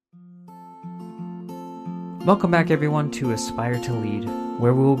Welcome back, everyone, to Aspire to Lead,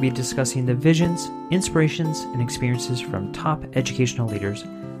 where we will be discussing the visions, inspirations, and experiences from top educational leaders.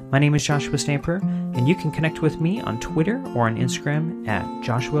 My name is Joshua Stamper, and you can connect with me on Twitter or on Instagram at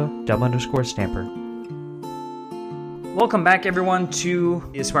Joshua_Stamper. Welcome back, everyone, to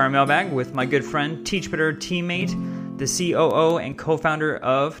the Aspire Mailbag with my good friend, Teach Better teammate, the COO and co-founder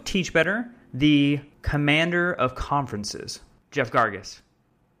of Teach Better, the commander of conferences, Jeff Gargas.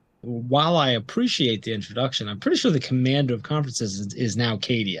 While I appreciate the introduction, I'm pretty sure the commander of conferences is now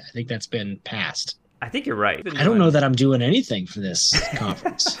Katie. I think that's been passed. I think you're right. I don't know that I'm doing anything for this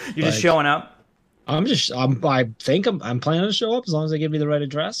conference. You're just showing up? I think I'm planning to show up as long as they give me the right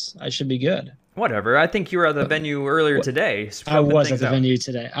address. I should be good. Whatever. I think you were at the venue earlier today. I was at the venue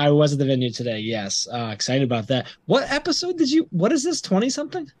today. Yes. Excited about that. What episode what is this,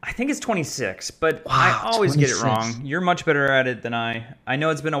 20-something? I think it's 26, but wow, I always 26. get it wrong. You're much better at it than I. I know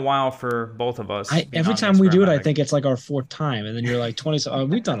it's been a while for both of us. Every time we do it, I think it's like our fourth time. And then you're like 20.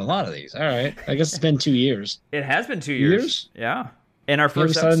 We've done a lot of these. All right. I guess it's been 2 years. It has been 2 years. Yeah. And our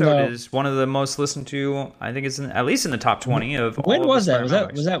first episode is one of the most listened to. I think it's at least in the top 20 of all. When was that? Was that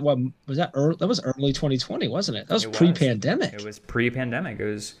early? That was early 2020, wasn't it? That was pre-pandemic. It was pre-pandemic. It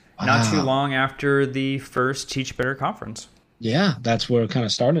was not too long after the first Teach Better conference. Yeah, that's where it kind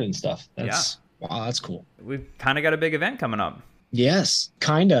of started and stuff. Wow, that's cool. We've kind of got a big event coming up. Yes,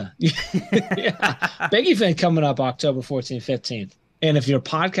 kinda. Yeah, big event coming up October 14th, 15th. And if you're a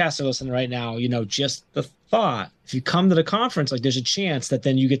podcaster listening right now, just the thought, if you come to the conference, like there's a chance that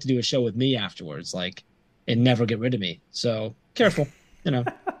then you get to do a show with me afterwards, and never get rid of me. So careful,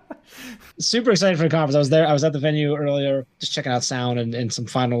 Super excited for the conference. I was there. I was at the venue earlier, just checking out sound and some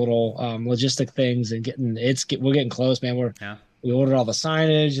final little logistic things and we're getting close, man. We ordered all the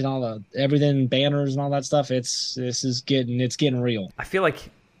signage and all the everything, banners and all that stuff. It's getting real. I feel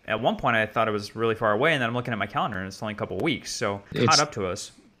like at one point I thought it was really far away, and then I'm looking at my calendar and it's only a couple of weeks. So caught up to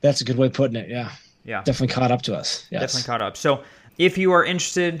us. That's a good way of putting it. Yeah. Yeah. Definitely caught up to us. Yes. Definitely caught up. So if you are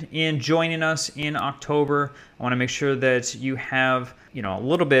interested in joining us in October, I want to make sure that you have, a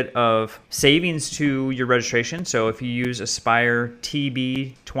little bit of savings to your registration. So if you use Aspire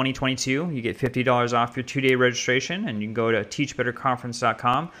TB 2022, you get $50 off your 2-day registration, and you can go to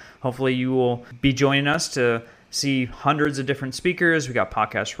teachbetterconference.com. Hopefully you will be joining us to see hundreds of different speakers. We got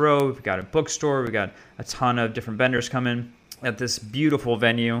Podcast Row, we've got a bookstore, we got a ton of different vendors coming at this beautiful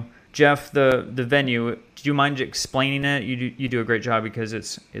venue. Jeff, the venue, do you mind explaining it? You do a great job because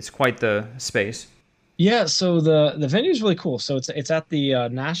it's quite the space. Yeah, so the venue is really cool. So it's at the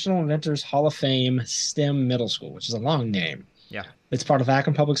National Inventors Hall of Fame STEM Middle School, which is a long name. Yeah. It's part of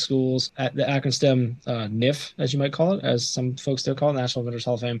Akron Public Schools, at the Akron STEM NIF, as you might call it, as some folks still call it, National Inventors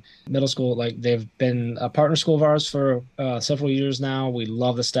Hall of Fame Middle School. They've been a partner school of ours for several years now. We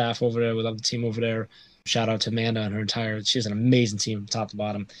love the staff over there. We love the team over there. Shout out to Amanda and she has an amazing team from top to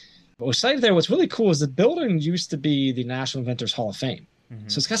bottom. But what's exciting there, what's really cool is the building used to be the National Inventors Hall of Fame. Mm-hmm.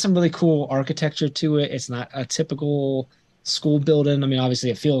 So it's got some really cool architecture to it. It's not a typical school building. I mean, obviously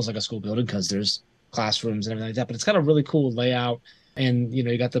it feels like a school building because there's classrooms and everything like that, but it's got a really cool layout. And,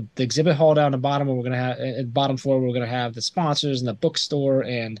 you got the exhibit hall down the bottom where we're going to have, at the bottom floor, we're going to have the sponsors and the bookstore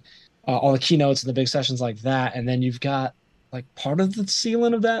and all the keynotes and the big sessions like that. And then you've got part of the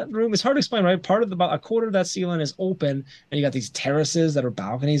ceiling of that room. It's hard to explain, right? About a quarter of that ceiling is open, and you got these terraces that are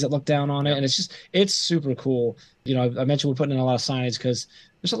balconies that look down on it. And it's super cool. I mentioned we're putting in a lot of signage because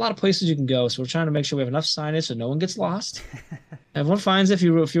there's a lot of places you can go. So we're trying to make sure we have enough signage so no one gets lost. Everyone finds if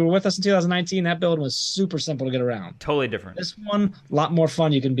you were with us in 2019, that building was super simple to get around. Totally different. This one, a lot more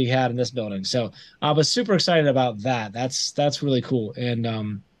fun you can be had in this building. So I was super excited about that. That's really cool.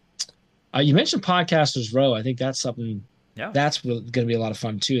 And you mentioned Podcasters Row. I think that's something. Yeah, that's really going to be a lot of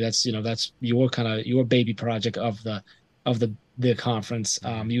fun too. That's that's your baby project of the conference.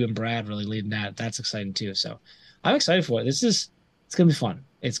 You and Brad really leading that. That's exciting too. So I'm excited for it. It's going to be fun.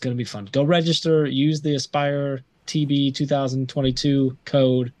 It's going to be fun. Go register. Use the Aspire TB 2022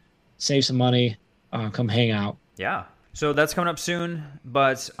 code. Save some money. Come hang out. Yeah. So that's coming up soon.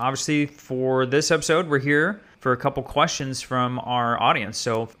 But obviously for this episode, we're here for a couple questions from our audience.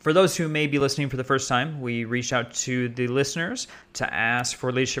 So for those who may be listening for the first time, we reached out to the listeners to ask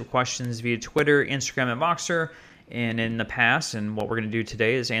for leadership questions via Twitter, Instagram, and Voxer. And in the past, and what we're going to do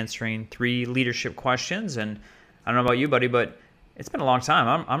today is answering 3 leadership questions. And I don't know about you, buddy, but it's been a long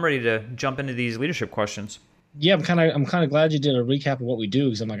time. I'm ready to jump into these leadership questions. Yeah, I'm kind of glad you did a recap of what we do,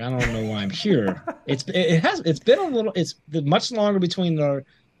 because I'm like, I don't know why I'm here. It's much longer between our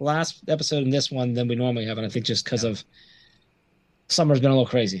last episode and this one than we normally have, and I think just because of Summer's been a little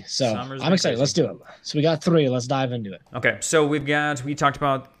crazy. So Summer's I'm been excited. crazy. Let's do it. So we got 3. Let's dive into it. Okay, so we talked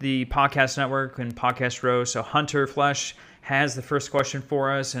about the podcast network and Podcast Row. So Hunter Flesh has the first question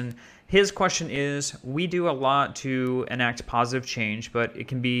for us, and his question is, we do a lot to enact positive change, but it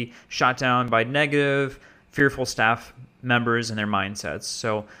can be shot down by negative, fearful staff members and their mindsets.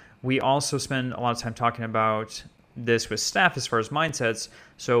 So we also spend a lot of time talking about this with staff as far as mindsets.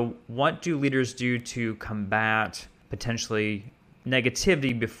 So what do leaders do to combat potentially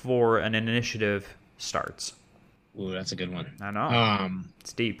negativity before an initiative starts? Ooh, that's a good one. I know.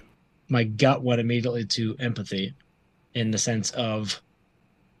 It's deep. My gut went immediately to empathy, in the sense of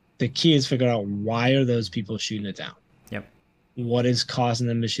the key is figure out, why are those people shooting it down? Yep. What is causing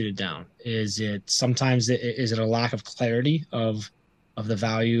them to shoot it down? Is it a lack of clarity of the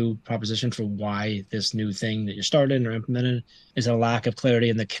value proposition for why this new thing that you're starting or implementing? Is it a lack of clarity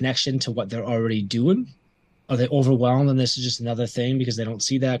in the connection to what they're already doing? Are they overwhelmed and this is just another thing because they don't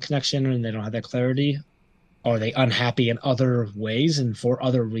see that connection and they don't have that clarity? Are they unhappy in other ways and for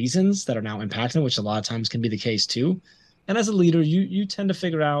other reasons that are now impacting, which a lot of times can be the case too? And as a leader, you tend to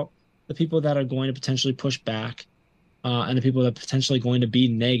figure out the people that are going to potentially push back and the people that are potentially going to be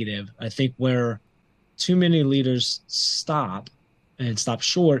negative. I think where too many leaders stop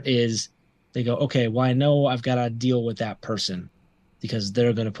short is they go, okay, well, I know I've got to deal with that person because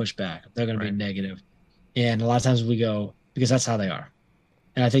they're going to push back. They're going to be negative. And a lot of times we go, because that's how they are.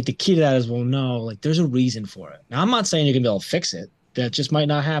 And I think the key to that is, well, no, like there's a reason for it. Now, I'm not saying you're going to be able to fix it. That just might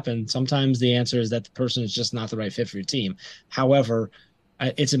not happen. Sometimes the answer is that the person is just not the right fit for your team. However,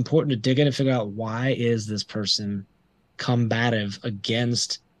 it's important to dig in and figure out, why is this person combative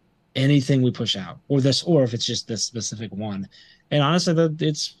against anything we push out, or if it's just this specific one. And honestly,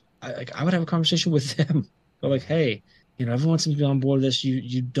 I would have a conversation with them. Go like, hey, everyone seems to be on board with this.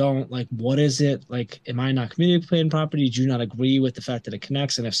 You don't, like, what is it? Like, am I not communicating properly? Do you not agree with the fact that it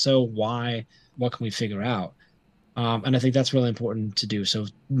connects? And if so, why? What can we figure out? And I think that's really important to do. So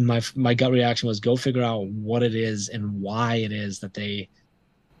my gut reaction was, go figure out what it is and why it is that they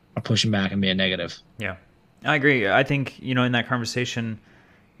are pushing back and being negative. Yeah, I agree. I think, in that conversation,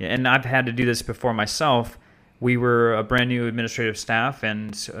 and I've had to do this before myself, we were a brand new administrative staff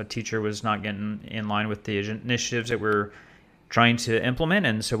and a teacher was not getting in line with the initiatives that we're trying to implement.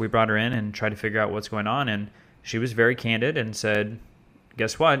 And so we brought her in and tried to figure out what's going on. And she was very candid and said,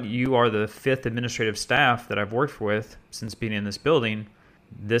 guess what? You are the 5th administrative staff that I've worked with since being in this building.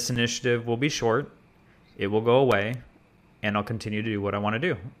 This initiative will be short. It will go away. And I'll continue to do what I want to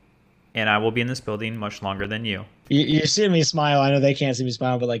do. And I will be in this building much longer than you. You see me smile. I know they can't see me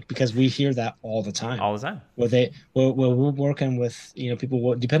smile, but like, because we hear that all the time. All the time. Where we're working with,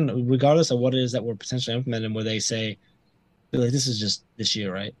 people, depending, regardless of what it is that we're potentially implementing, where they say, like, this is just this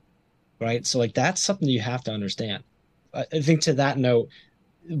year, right? Right. So like, that's something you have to understand. I think to that note,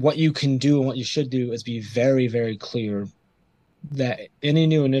 what you can do and what you should do is be very, very clear that any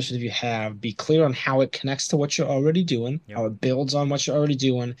new initiative you have, be clear on how it connects to what you're already doing, how it builds on what you're already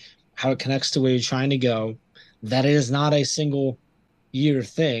doing, how it connects to where you're trying to go. That is not a single year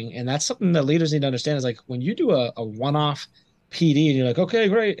thing. And that's something that leaders need to understand, is like, when you do a one-off PD and you're like, okay,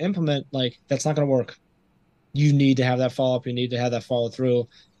 great, implement, like, that's not going to work. You need to have that follow-up. You need to have that follow through.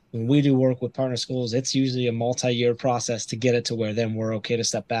 When we do work with partner schools, it's usually a multi-year process to get it to where then we're okay to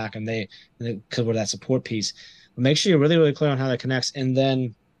step back because we're that support piece. But make sure you're really, really clear on how that connects. And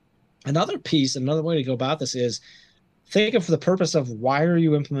then another way to go about this is, think of the purpose of, why are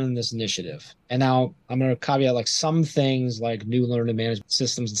you implementing this initiative? And now I'm going to caveat, like, some things like new learning management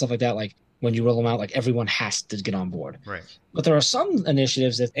systems and stuff like that, like when you roll them out, like, everyone has to get on board. Right. But there are some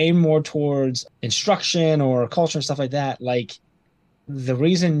initiatives that aim more towards instruction or culture and stuff like that. Like, the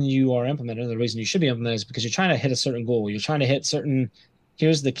reason you are implementing, the reason you should be implementing, is because you're trying to hit a certain goal. You're trying to hit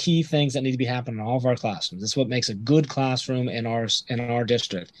here's the key things that need to be happening in all of our classrooms. This is what makes a good classroom in our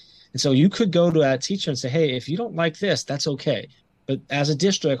district. And so you could go to that teacher and say, hey, if you don't like this, that's okay. But as a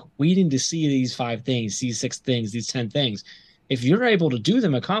district, we need to see these 5 things, these 6 things, these 10 things. If you're able to do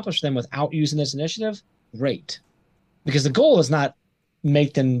them, accomplish them without using this initiative, great. Because the goal is not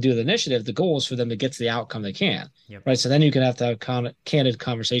make them do the initiative. The goal is for them to get to the outcome they can. Yep. Right. So then you can have to have candid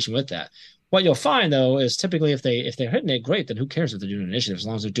conversation with that. What you'll find, though, is typically if they're hitting it, great, then who cares if they're doing an initiative, as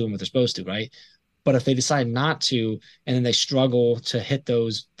long as they're doing what they're supposed to, right? But if they decide not to, and then they struggle to hit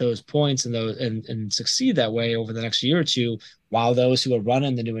those points and succeed that way over the next year or two, while those who are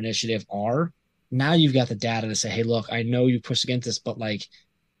running the new initiative are, now you've got the data to say, hey, look, I know you pushed against this, but like,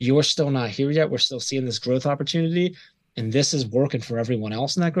 you're still not here yet. We're still seeing this growth opportunity, and this is working for everyone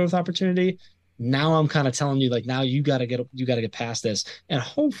else in that growth opportunity. Now I'm kind of telling you, like, now you got to get past this, and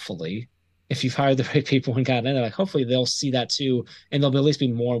hopefully if you've hired the right people and gotten in there, like hopefully they'll see that too, and they'll at least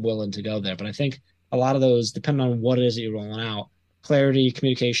be more willing to go there. But I think a lot of those, depending on what it is that you're rolling out, clarity,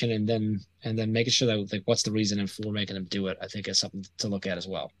 communication, and then making sure that like what's the reason and for making them do it, I think is something to look at as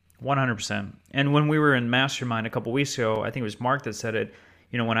well. 100%. And when we were in Mastermind a couple weeks ago, I think it was Mark that said it.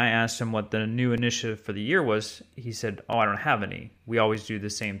 When I asked him what the new initiative for the year was, he said, "Oh, I don't have any. We always do the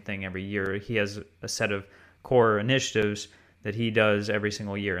same thing every year." He has a set of core initiatives that he does every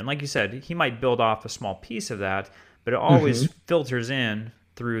single year. And like you said, he might build off a small piece of that, but it always filters in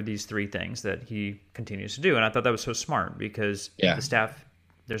through these three things that he continues to do. And I thought that was so smart because the staff,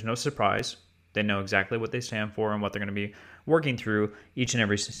 there's no surprise. They know exactly what they stand for and what they're going to be working through each and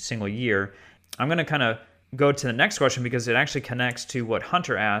every single year. I'm going to kind of go to the next question because it actually connects to what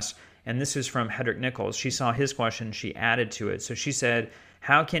Hunter asked, and this is from Hedrick Nichols. She saw his question, she added to it. So she said,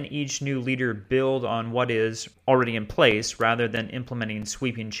 how can each new leader build on what is already in place rather than implementing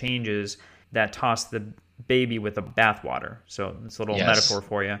sweeping changes that toss the baby with the bathwater? So it's a little metaphor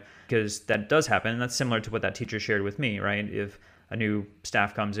for you, because that does happen, and that's similar to what that teacher shared with me, right? If a new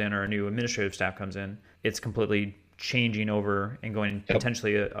staff comes in or a new administrative staff comes in, it's completely changing over and going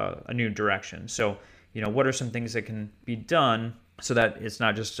potentially a new direction. So, what are some things that can be done so that it's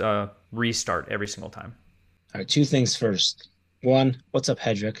not just a restart every single time? All right, two things first. One, what's up,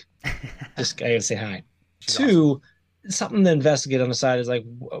 Hedrick? Just I gotta say hi. She's Two, something to investigate on the side is like,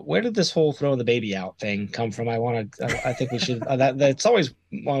 where did this whole throwing the baby out thing come from? I think we should. That's always.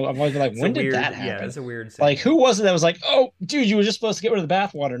 I've always been like, when did that happen? Yeah, it's a weird thing. Like, who was it that was like, oh, dude, you were just supposed to get rid of the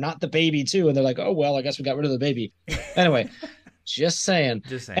bathwater, not the baby too? And they're like, oh well, I guess we got rid of the baby. Anyway, just saying.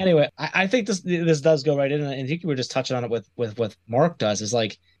 Anyway, I think this does go right in, and I think we were just touching on it with what Mark does. Is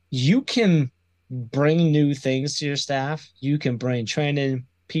like you can bring new things to your staff. You can bring training,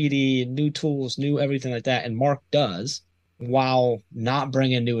 PD, new tools, new everything like that. And Mark does while not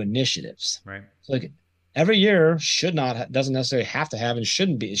bringing new initiatives. Right. So like every year doesn't necessarily have to have and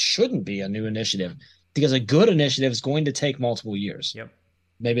it shouldn't be a new initiative, because a good initiative is going to take multiple years. Yep.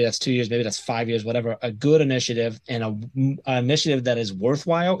 Maybe that's 2 years, maybe that's 5 years, whatever. A good initiative and an initiative that is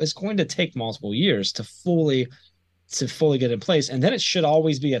worthwhile is going to take multiple years to fully get in place. And then it should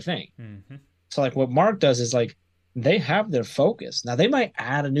always be a thing. Mm-hmm. So like what Mark does is like they have their focus. Now they might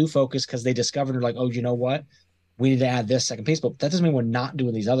add a new focus because they discovered like, oh, you know what? We need to add this second piece, but that doesn't mean we're not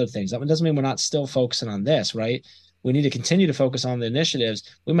doing these other things. That doesn't mean we're not still focusing on this, right? We need to continue to focus on the initiatives.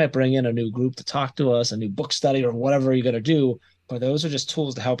 We might bring in a new group to talk to us, a new book study or whatever you're going to do. But those are just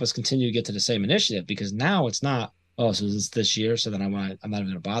tools to help us continue to get to the same initiative, because now it's not, oh, so this year, so then I'm not even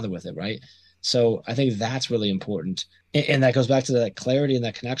going to bother with it, right? So I think that's really important. And that goes back to that clarity and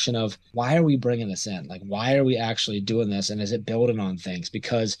that connection of why are we bringing this in? Like, why are we actually doing this? And is it building on things?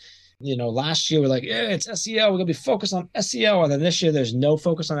 Because, last year we're like, yeah, it's SEL. We're going to be focused on SEL. And then this year there's no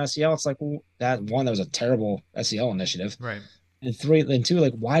focus on SEL. It's like, well, that was a terrible SEL initiative. Right. And two,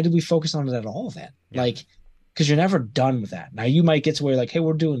 like, why did we focus on it at all then? Yeah. Like, because you're never done with that. Now you might get to where like, hey,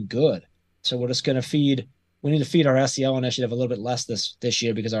 we're doing good. So we're just going to we need to feed our SEL initiative a little bit less this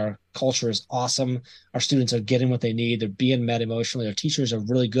year, because our culture is awesome. Our students are getting what they need. They're being met emotionally. Our teachers are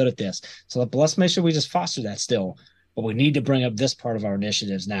really good at this. So let's make sure we just foster that still. But we need to bring up this part of our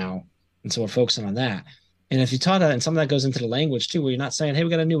initiatives now. And so we're focusing on that. And if you taught that, and some of that goes into the language too, where you're not saying, hey, we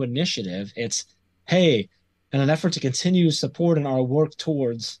got a new initiative. It's, hey, in an effort to continue supporting our work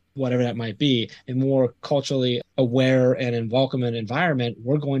towards whatever that might be, a more culturally aware and in welcoming environment,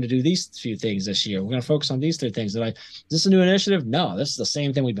 we're going to do these few things this year. We're going to focus on these three things. They're like, is this a new initiative? No, this is the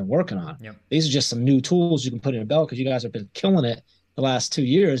same thing we've been working on. Yep. These are just some new tools you can put in a belt, because you guys have been killing it the last 2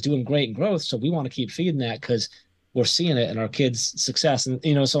 years, doing great in growth. So we want to keep feeding that because we're seeing it in our kids' success, and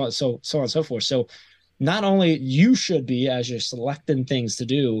so on and so forth. So not only you should be, as you're selecting things to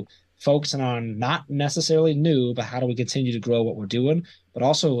do, focusing on not necessarily new, but how do we continue to grow what we're doing? But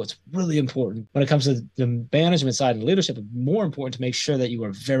also it's really important when it comes to the management side and leadership, more important to make sure that you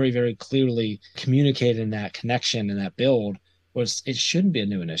are very, very clearly communicating that connection and that build. It shouldn't be a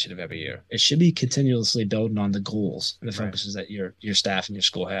new initiative every year. It should be continuously building on the goals and the focuses that your staff and your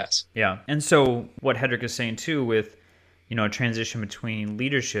school has. Yeah. And so what Hedrick is saying too with, a transition between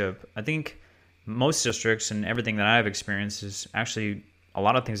leadership, I think most districts and everything that I've experienced is actually a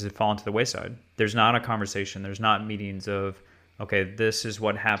lot of things that fall into the wayside. There's not a conversation. There's not meetings of, okay, this is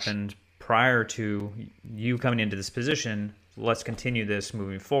what happened prior to you coming into this position. Let's continue this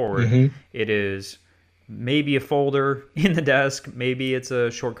moving forward. Mm-hmm. It is maybe a folder in the desk. Maybe it's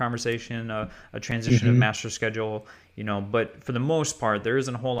a short conversation, a transition of master schedule, but for the most part, there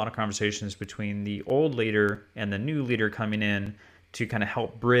isn't a whole lot of conversations between the old leader and the new leader coming in to kind of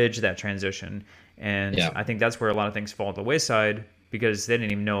help bridge that transition. And I think that's where a lot of things fall to the wayside, because they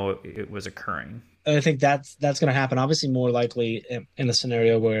didn't even know it was occurring. I think that's going to happen. Obviously, more likely in the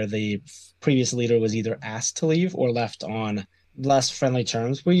scenario where the previous leader was either asked to leave or left on less friendly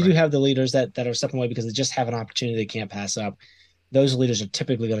terms. Where you do Right. have the leaders that are stepping away because they just have an opportunity they can't pass up. Those leaders are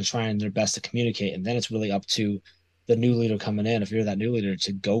typically going to try and their best to communicate, and then it's really up to the new leader coming in, if you're that new leader,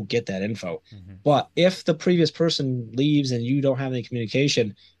 to go get that info. Hmm. But if the previous person leaves and you don't have any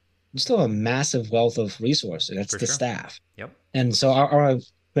communication, you still have a massive wealth of resources. That's For the sure. staff. Yep. And so I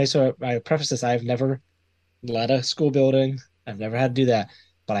preface this. I've never led a school building. I've never had to do that,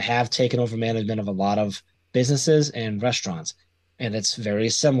 but I have taken over management of a lot of businesses and restaurants, and it's very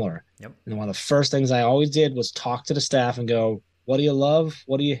similar. Yep. And one of the first things I always did was talk to the staff and go, "What do you love?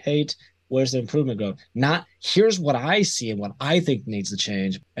 What do you hate? Where's the improvement go?" Not here's what I see and what I think needs to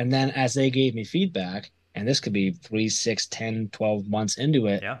change. And then as they gave me feedback, and this could be 3, 6, 10, 12 months into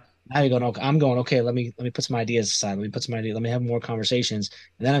it, Yeah. now you're going, okay, I'm going, okay, let me put some ideas aside. Let me put some ideas, let me have more conversations.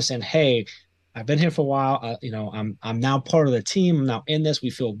 And then I'm saying, hey, I've been here for a while. I'm now part of the team. I'm now in this. We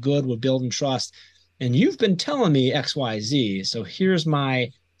feel good. We're building trust. And you've been telling me X, Y, Z. So here's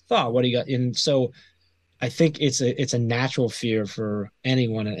my thought. What do you got? And so I think it's a natural fear for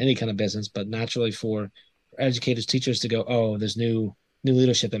anyone in any kind of business, but naturally for educators, teachers to go, oh, there's new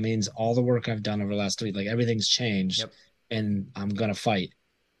leadership. That means all the work I've done over the last 3, like everything's changed, Yep. and I'm gonna fight.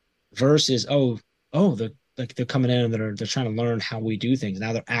 Versus, they're coming in and they're trying to learn how we do things.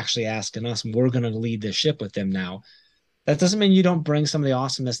 Now they're actually asking us, and we're gonna lead the ship with them now. That doesn't mean you don't bring some of the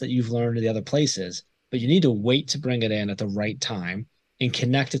awesomeness that you've learned to the other places, but you need to wait to bring it in at the right time and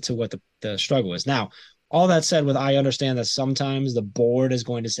connect it to what the struggle is. Now, all that said, with I understand that sometimes the board is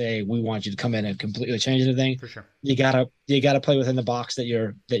going to say, we want you to come in and completely change anything. For sure. You gotta play within the box that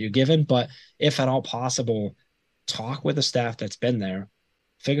you're given. But if at all possible, talk with the staff that's been there,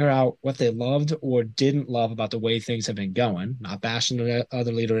 figure out what they loved or didn't love about the way things have been going, not bashing the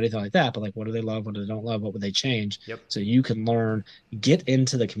other leader or anything like that, but like, what do they love? What do they don't love? What would they change? Yep. So you can learn, get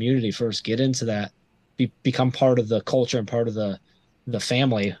into the community first, get into that, become part of the culture and part of the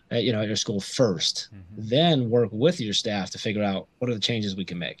family at your school first, then work with your staff to figure out what are the changes we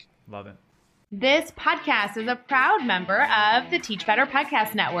can make. Love it. This podcast is a proud member of the Teach Better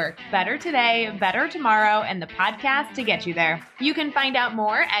Podcast Network. Better today, better tomorrow, and the podcast to get you there. You can find out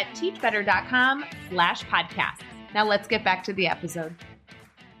more at teachbetter.com/podcasts. Now let's get back to the episode.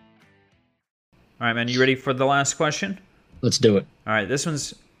 All right, man, you ready for the last question? Let's do it. All right, this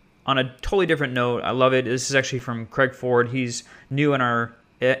one's on a totally different note. I love it. This is actually from Craig Ford. He's new in our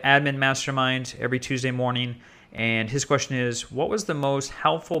admin mastermind every Tuesday morning. And his question is, what was the most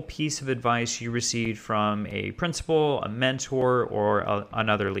helpful piece of advice you received from a principal, a mentor, or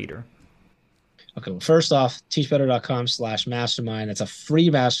another leader? Okay, well, first off, teachbetter.com/mastermind. It's a free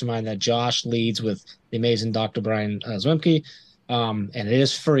mastermind that Josh leads with the amazing Dr. Brian Zwimke. And it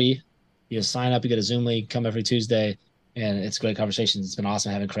is free. You just sign up, you get a Zoom link, come every Tuesday, and it's great conversations. It's been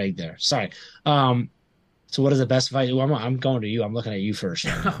awesome having Craig there. Sorry. So what is the best advice? Well, I'm going to you. I'm looking at you first.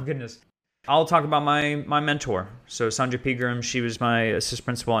 Oh, goodness. I'll talk about my mentor. So Sandra Pegram, she was my assistant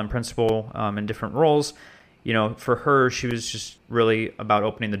principal and principal in different roles. For her, she was just really about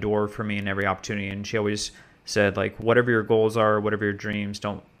opening the door for me in every opportunity. And she always said, like, whatever your goals are, whatever your dreams,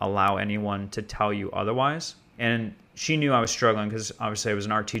 don't allow anyone to tell you otherwise. And she knew I was struggling because obviously I was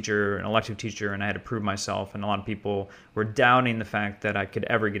an art teacher, an elective teacher, and I had to prove myself. And a lot of people were doubting the fact that I could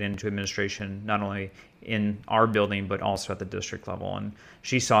ever get into administration, not only in our building, but also at the district level. And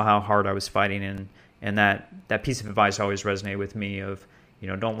she saw how hard I was fighting. And that piece of advice always resonated with me of,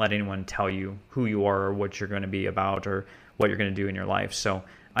 don't let anyone tell you who you are or what you're going to be about or what you're going to do in your life. So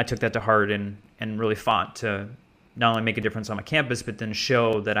I took that to heart and really fought to not only make a difference on my campus, but then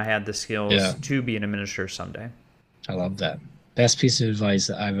show that I had the skills to be an administrator someday. I love that. Best piece of advice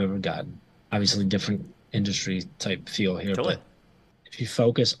that I've ever gotten. Obviously, different industry type feel here, Totally. but if you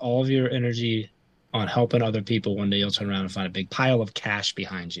focus all of your energy on helping other people, one day you'll turn around and find a big pile of cash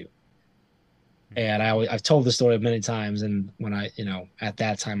behind you. And I've told this story many times. And when at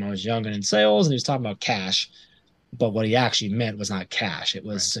that time I was young and in sales, and he was talking about cash, but what he actually meant was not cash. It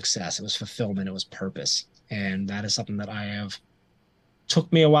was success. It was fulfillment. It was purpose. And that is something that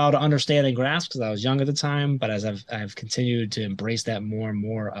took me a while to understand and grasp because I was young at the time. But as I've continued to embrace that more and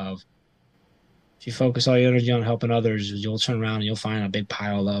more of, if you focus all your energy on helping others, you'll turn around and you'll find a big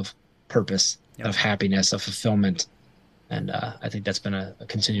pile of purpose, of happiness, of fulfillment. And I think that's been a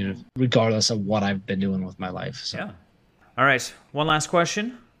continued, regardless of what I've been doing with my life. So. Yeah. All right. One last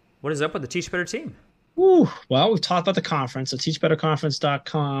question. What is up with the Teach Better team? Well, we've talked about the conference, so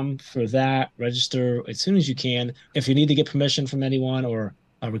teachbetterconference.com for that. Register as soon as you can. If you need to get permission from anyone or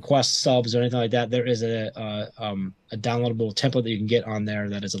request subs or anything like that, there is a downloadable template that you can get on there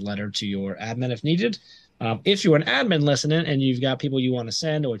that is a letter to your admin if needed. If you're an admin listening and you've got people you want to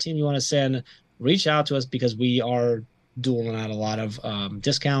send or a team you want to send, reach out to us because we are dueling out a lot of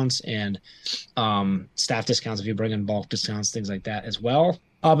discounts and staff discounts if you bring in bulk discounts, things like that as well.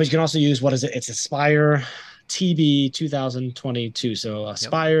 But you can also use, what is it? It's Aspire TB 2022. So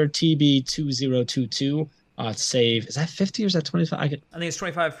Aspire TB 2022 to save. Is that 50 or is that 25? I think it's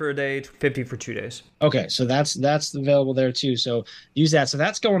 25 for a day, 50 for 2 days. Okay, so that's available there too. So use that. So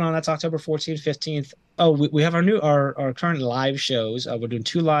that's going on. That's October 14th, 15th. Oh, we have our current live shows. We're doing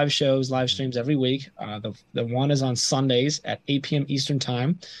 2 live streams every week. The one is on Sundays at 8 p.m. Eastern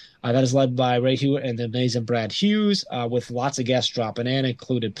time. That is led by Ray Hewitt and the amazing Brad Hughes, with lots of guests dropping in,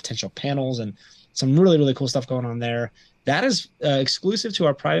 included potential panels and some really, really cool stuff going on there. That is exclusive to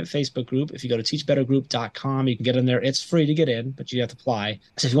our private Facebook group. If you go to teachbettergroup.com, you can get in there. It's free to get in, but you have to apply.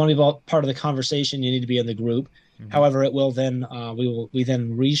 So if you want to be part of the conversation, you need to be in the group. Mm-hmm. However, it will then we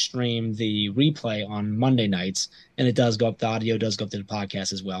then restream the replay on Monday nights, and it does go up. The audio does go up to the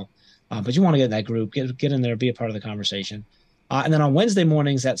podcast as well. But you want to get in that group, get in there, be a part of the conversation. And then on Wednesday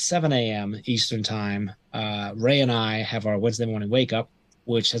mornings at 7 a.m. Eastern time, Ray and I have our Wednesday morning wake up,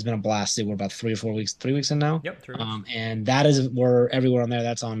 which has been a blast. We're about 3 weeks in now. Yep, 3 weeks. And we're everywhere on there.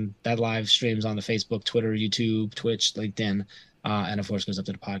 That live streams on the Facebook, Twitter, YouTube, Twitch, LinkedIn, and of course goes up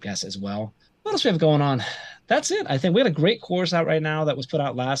to the podcast as well. What else we have going on? That's it. I think we had a great course out right now that was put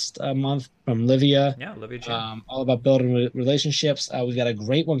out last month from Livia. Yeah, Livia Chen. All about building relationships. We've got a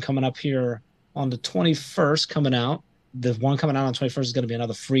great one coming up here on the 21st coming out. The one coming out on 21st is going to be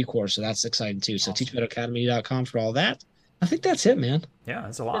another free course, so that's exciting too. So awesome. teachbetteracademy.com for all that. I think that's it, man. Yeah,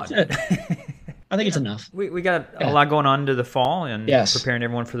 that's a lot. That's it. I think it's enough. We got a lot going on into the fall and preparing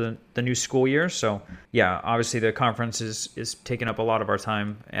everyone for the new school year. So, yeah, obviously the conference is taking up a lot of our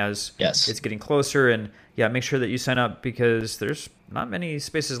time as it's getting closer. And, yeah, make sure that you sign up because there's not many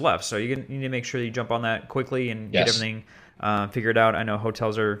spaces left. So you need to make sure that you jump on that quickly and get everything figured out. I know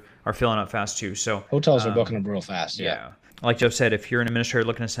hotels are filling up fast, too. So hotels are booking up real fast, yeah. Like Jeff said, if you're an administrator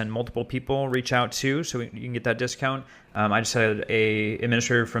looking to send multiple people, reach out too so you can get that discount. I just had a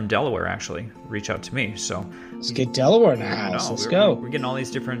administrator from Delaware actually reach out to me. So let's get Delaware in the house. Let's go. We're getting all these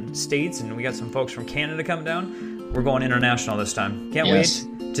different states, and we got some folks from Canada come down. We're going international this time. Can't wait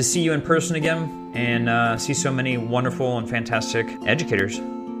to see you in person again and see so many wonderful and fantastic educators.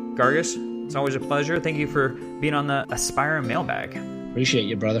 Gargis, it's always a pleasure. Thank you for being on the Aspire Mailbag. Appreciate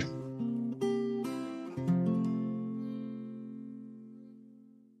you, brother.